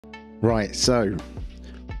Right, so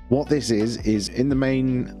what this is in the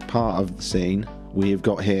main part of the scene, we have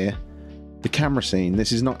got here the camera scene.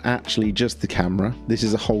 This is not actually just the camera, this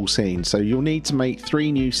is a whole scene. So you'll need to make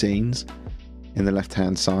 3 new scenes in the left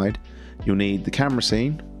hand side. You'll need the camera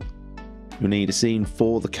scene, you'll need a scene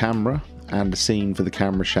for the camera, and a scene for the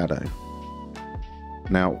camera shadow.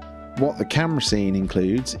 Now, what the camera scene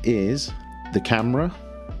includes is the camera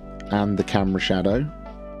and the camera shadow.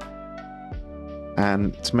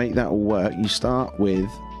 And to make that all work, you start with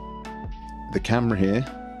the camera here.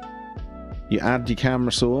 You add your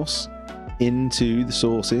camera source into the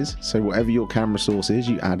sources. So whatever your camera source is,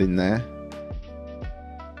 you add in there.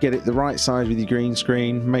 Get it the right size with your green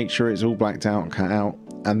screen. Make sure it's all blacked out and cut out.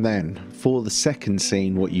 And then for the second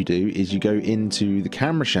scene, what you do is you go into the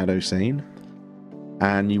camera shadow scene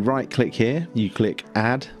and you right click here. You click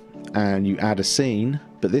add and you add a scene.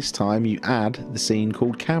 But this time you add the scene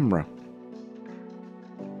called camera.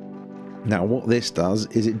 Now what this does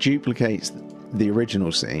is it duplicates the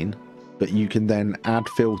original scene, but you can then add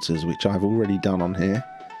filters, which I've already done on here.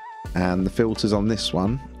 And the filters on this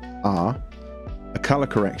one are a color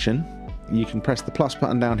correction. You can press the plus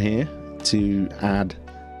button down here to add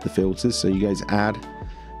the filters. So you go to add,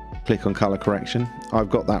 click on color correction.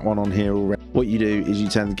 I've got that one on here already. What you do is you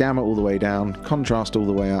turn the gamma all the way down, contrast all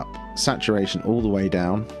the way up, saturation all the way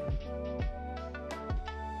down,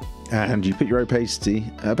 and you put your opacity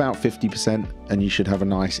at about 50% and you should have a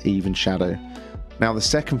nice even shadow. Now the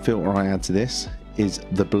second filter I add to this is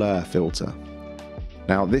the blur filter.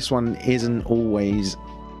 Now this one isn't always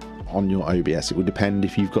on your OBS, it would depend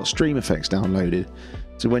if you've got Stream Effects downloaded.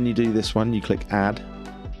 So when you do this one, you click add,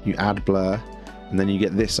 you add blur, and then you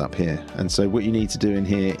get this up here. And so what you need to do in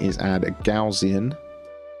here is add a Gaussian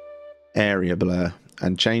area blur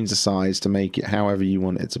and change the size to make it however you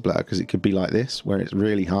want it to blur, because it could be like this where it's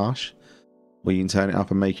really harsh, or you can turn it up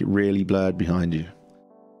and make it really blurred behind you.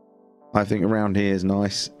 I think around here is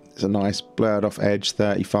nice. It's a nice blurred off edge,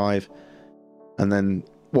 35. And then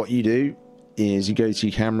what you do is you go to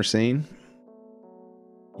your camera scene,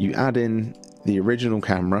 you add in the original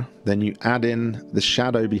camera, then you add in the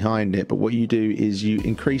shadow behind it, but what you do is you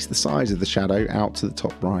increase the size of the shadow out to the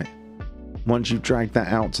top right. Once you've dragged that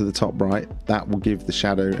out to the top right, that will give the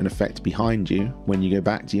shadow an effect behind you when you go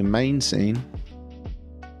back to your main scene.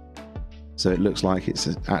 So it looks like it's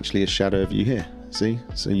actually a shadow of you here. See?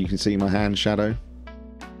 So you can see my hand shadow,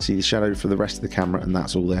 see the shadow for the rest of the camera, and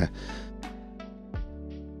that's all there.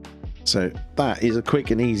 So that is a quick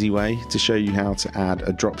and easy way to show you how to add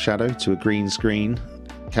a drop shadow to a green screen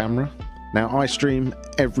camera. Now I stream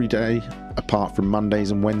every day apart from Mondays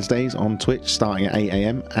and Wednesdays on Twitch starting at 8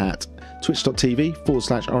 AM at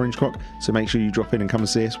twitch.tv/Orangecroc, so make sure you drop in and come and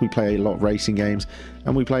see us. We play a lot of racing games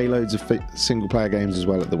and we play loads of single player games as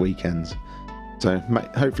well at the weekends. So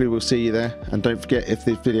hopefully we'll see you there, and don't forget, if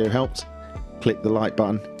this video helped, click the like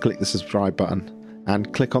button, click the subscribe button,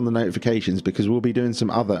 and click on the notifications, because we'll be doing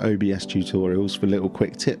some other OBS tutorials for little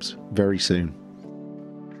quick tips very soon.